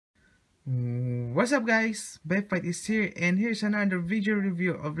What's up guys, Bedfight is here and here's another video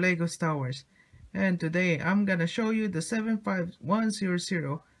review of LEGO Starwars. And today I'm gonna show you the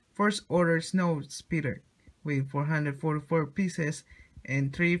 75100 First Order Snowspeeder with 444 pieces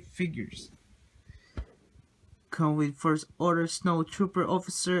and 3 figures. Come with First Order Snow Trooper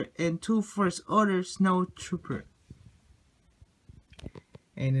Officer and 2 First Order Snow Trooper.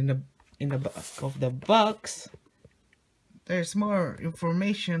 And in the back of the box, there's more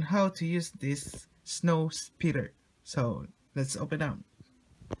information how to use this Snowspeeder. So let's open up.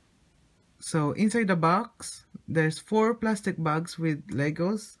 So inside the box, there's 4 plastic bags with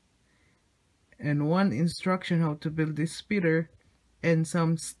Legos and 1 instruction how to build this speeder and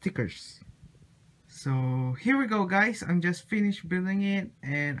some stickers. So here we go guys, I'm just finished building it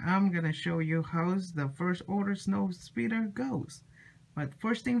and I'm gonna show you how the First Order Snowspeeder goes. But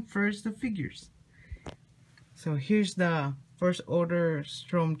first thing first, the figures. So here's the First Order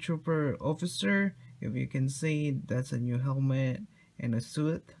Stormtrooper Officer. If you can see, that's a new helmet and a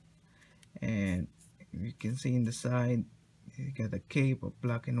suit. And you can see in the side, you got a cape of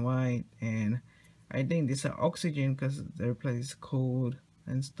black and white. And I think this is oxygen because their place is cold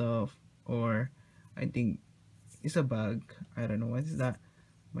and stuff. Or I think it's a bag. I don't know what is that,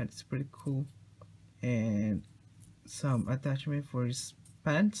 but it's pretty cool. And some attachment for his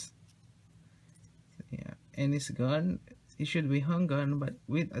pants. Yeah, and his gun, it should be hung gun but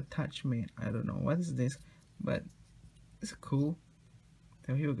with attachment. I don't know what is this, but it's cool.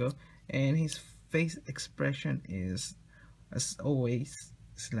 So here we go. And his face expression is, as always,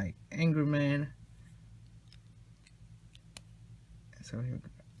 it's like angry man. So here we go.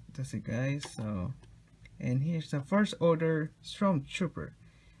 That's it guys. So, and here's the First Order Stormtrooper.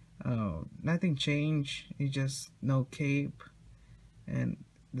 Nothing changed, it's just no cape, and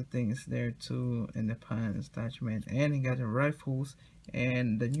the thing is there too, and the pants attachment, and he got the rifles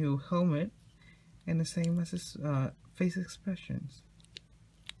and the new helmet, and the same as his face expressions.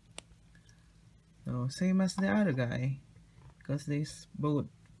 So same as the other guy, because these both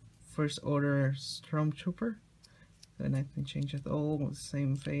First Order Stormtrooper, so nothing changed at all.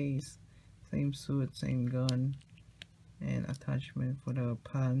 Same face, same suit, same gun, and attachment for the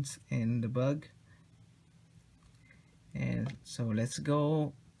pants and the bug. And so let's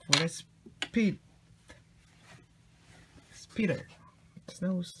go for the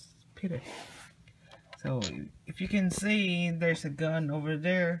Snowspeeder. So if you can see, there's a gun over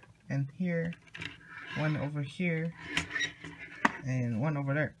there and here, one over here and one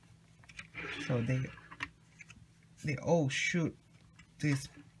over there. So they all shoot this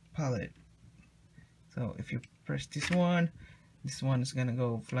pallet. So if you press this one is gonna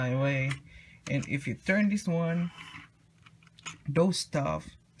go fly away, and if you turn this one, those stuff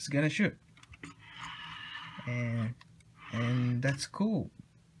is gonna shoot. And that's cool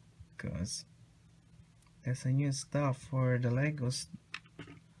because there's a new stuff for the Legos.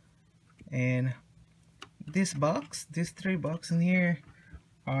 And this box, these 3 boxes in here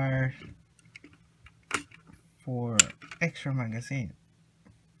are for extra magazine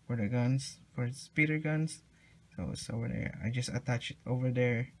for the guns, for the speeder guns. So it's over there. I just attach it over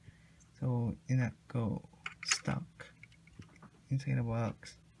there so it not go stuck inside the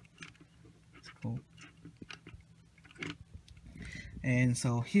box. It's cool. And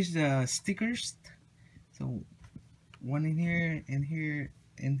so here's the stickers. So one in here, and here,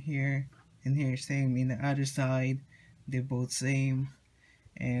 and here, and here, same in the other side. They're both same.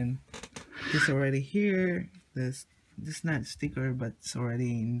 And this already here. This not sticker, but it's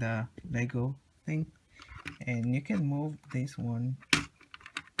already in the Lego thing. And you can move this one,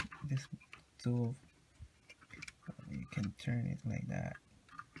 this two. You can turn it like that,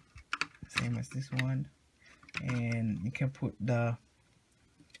 same as this one. And you can put the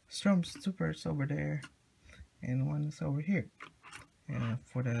Stormtroopers over there, and one is over here. And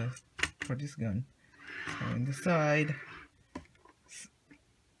for this gun. So in the side,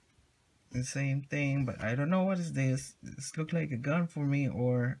 the same thing, but I don't know what is this. This looks like a gun for me,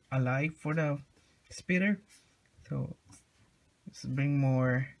 or a light for the speeder. So let's bring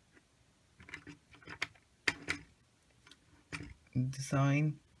more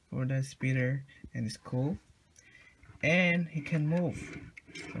design for the speeder, and it's cool. And he can move.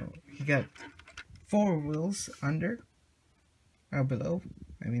 So he got 4 wheels under, or below,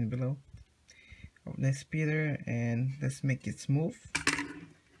 below of the speeder, and let's make it smooth.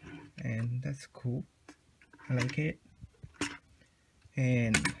 And that's cool. I like it.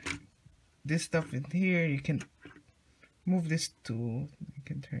 And this stuff in here, you can move this tool. You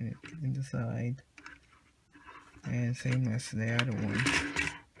can turn it in the side, and same as the other one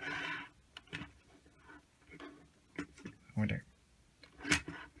over there.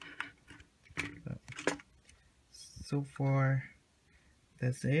 so far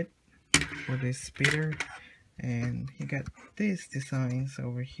that's it for this speeder. And he got these designs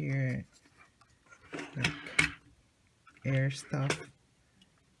over here, like air stuff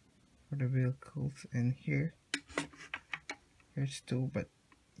for the vehicles, and here's two, but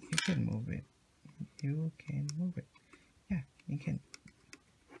you can move it. You can move it. Yeah, you can.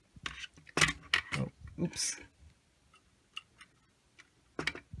 Oh, oops.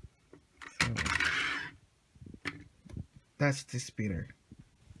 So that's the speeder.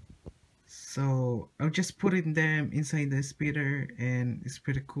 So I'm just putting them inside the speeder, and it's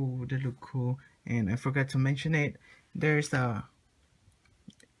pretty cool. They look cool. And I forgot to mention it. There's a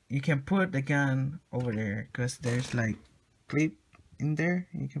you can put the gun over there because there's like clip in there.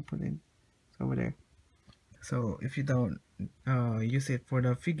 You can put it over there. So if you don't use it for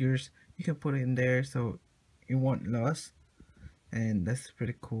the figures, you can put it in there so it won't lose. And that's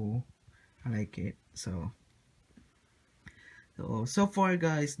pretty cool. I like it. So far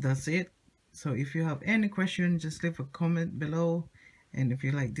guys, that's it. So if you have any question, just leave a comment below, and if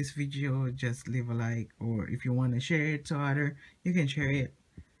you like this video, just leave a like, or if you want to share it to other, you can share it.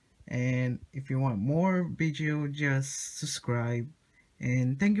 And if you want more video, just subscribe.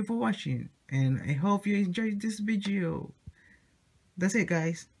 And thank you for watching, and I hope you enjoyed this video. That's it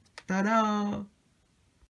guys. Ta-da!